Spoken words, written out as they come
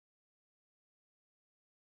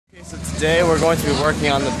Okay, so today we're going to be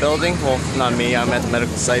working on the building. Well, not me, I'm at the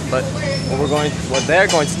medical site, but what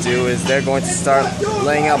they're going to do is they're going to start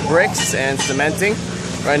laying out bricks and cementing.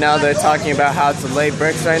 Right now they're talking about how to lay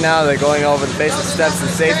bricks right now. They're going over the basic steps of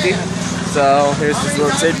safety. So here's this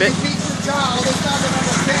little tidbit. You're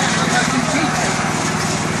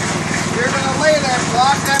going to lay that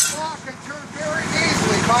block can turn very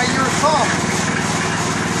easily by your thumb.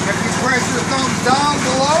 If you press your thumbs down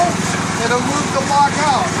below, it'll move the block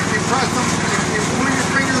out. If you press them, if you move your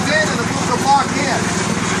fingers in, it'll move the block in.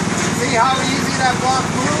 See how easy that block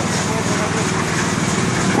moves?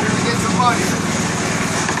 We're going to get some money.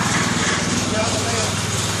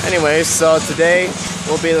 Anyway, so today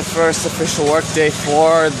will be the first official work day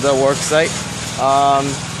for the work site.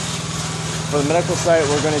 For the medical site,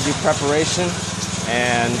 we're going to do preparation,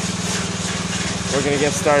 and we're going to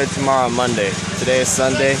get started tomorrow on Monday. Today is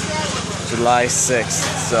Sunday, July 6th,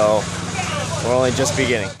 so we're only just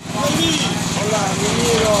beginning.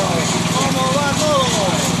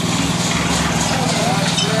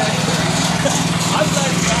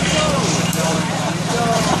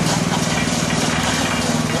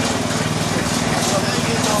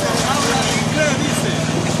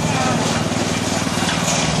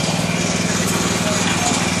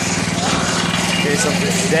 Okay, so for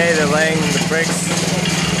today they're laying the bricks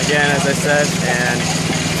again, as I said, and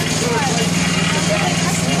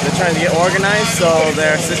they're trying to get organized, so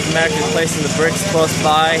they're systematically placing the bricks close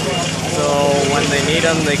by, so when they need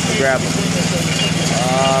them, they can grab them.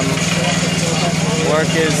 Work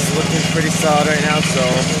is looking pretty solid right now, so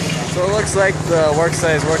it looks like the work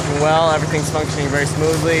site is working well. Everything's functioning very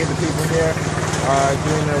smoothly. The people here are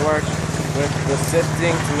doing their work with the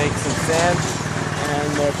sifting to make some sand.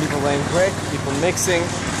 And there are people laying brick, people mixing.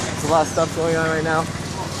 There's a lot of stuff going on right now.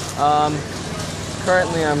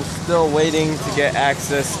 Currently, I'm still waiting to get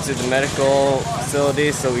access to the medical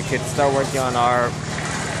facility so we could start working on our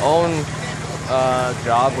own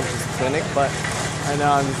job, which is clinic. But right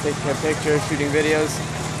now, I'm just taking a picture, shooting videos,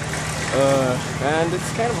 and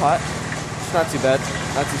it's kind of hot. It's not too bad,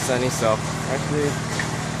 not too sunny, so actually,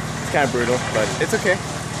 it's kind of brutal, but it's okay.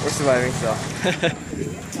 We're surviving, so.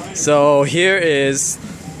 So here is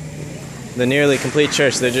the nearly complete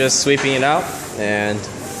church. They're just sweeping it out and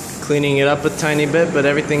cleaning it up a tiny bit, but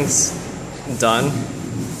everything's done.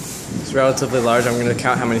 It's relatively large. I'm going to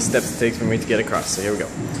count how many steps it takes for me to get across. So here we go.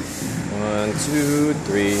 1, 2,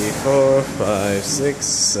 3, 4, 5, 6,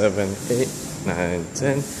 7, 8, 9,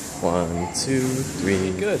 10. 1, 2,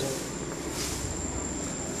 3. Good.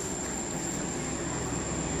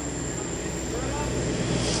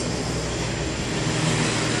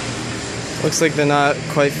 Looks like they're not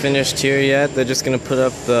quite finished here yet. They're just gonna put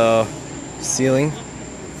up the ceiling.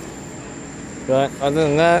 But other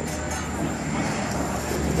than that,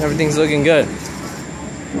 everything's looking good.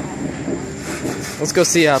 Let's go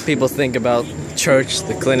see how people think about church,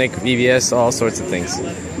 the clinic, VBS, all sorts of things.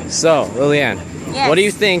 So, Liliane, yes. What do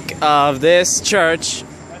you think of this church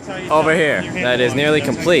over here that is nearly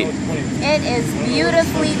complete? It is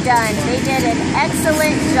beautifully done. They did an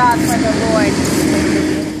excellent job for the Lord.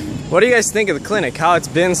 What do you guys think of the clinic? How it's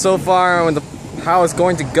been so far, and how it's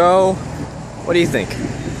going to go? What do you think?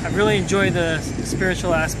 I really enjoy the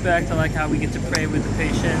spiritual aspect. I like how we get to pray with the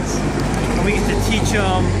patients. And we get to teach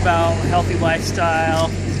them about a healthy lifestyle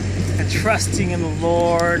and trusting in the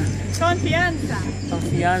Lord. Confianza.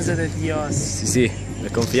 Confianza de Dios. Sí, la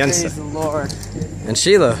confianza. Praise the Lord. And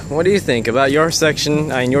Sheila, what do you think about your section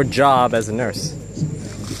and your job as a nurse?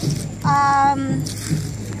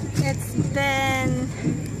 It's been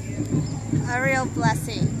a real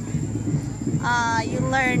blessing. You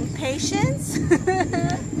learn patience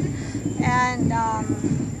and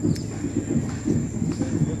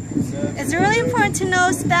it's really important to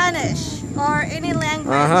know Spanish or any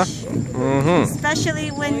language,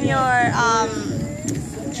 especially when you're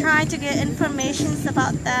trying to get information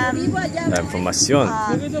about them. Información.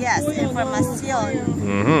 Yes, información.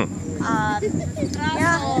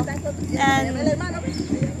 Yeah, and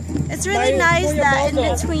it's really nice that in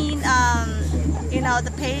between, you know,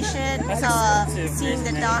 the patient, seeing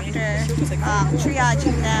the doctor,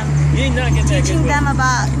 triaging them, teaching them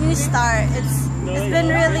about New Start. It's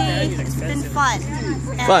been fun.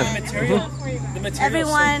 And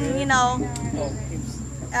everyone, you know,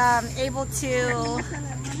 able to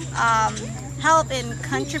help and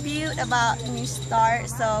contribute about New Start.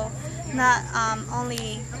 So not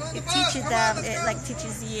only it teaches them, it like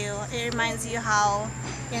teaches you. It reminds you how,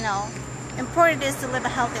 you know, important it is to live a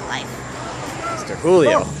healthy life. Pastor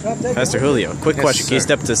Julio, quick question. Can you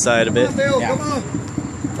step to the side a bit? Yeah.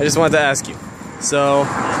 I just wanted to ask you. So,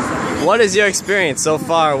 what is your experience so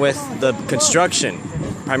far with the construction?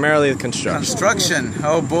 primarily construction. Construction.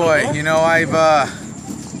 Oh boy, you know I've got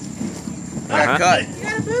cut.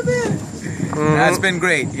 That's been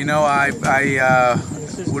great. You know I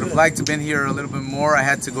would have liked to have been here a little bit more. I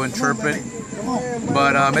had to go interpret,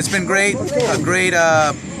 but it's been great. A great,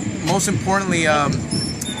 most importantly,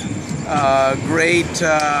 great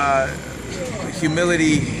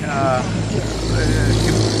humility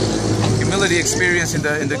experience in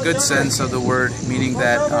the good sense of the word, meaning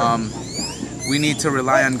that we need to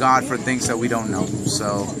rely on God for things that we don't know.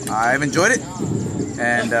 So I've enjoyed it,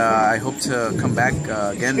 and I hope to come back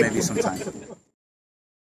again maybe sometime.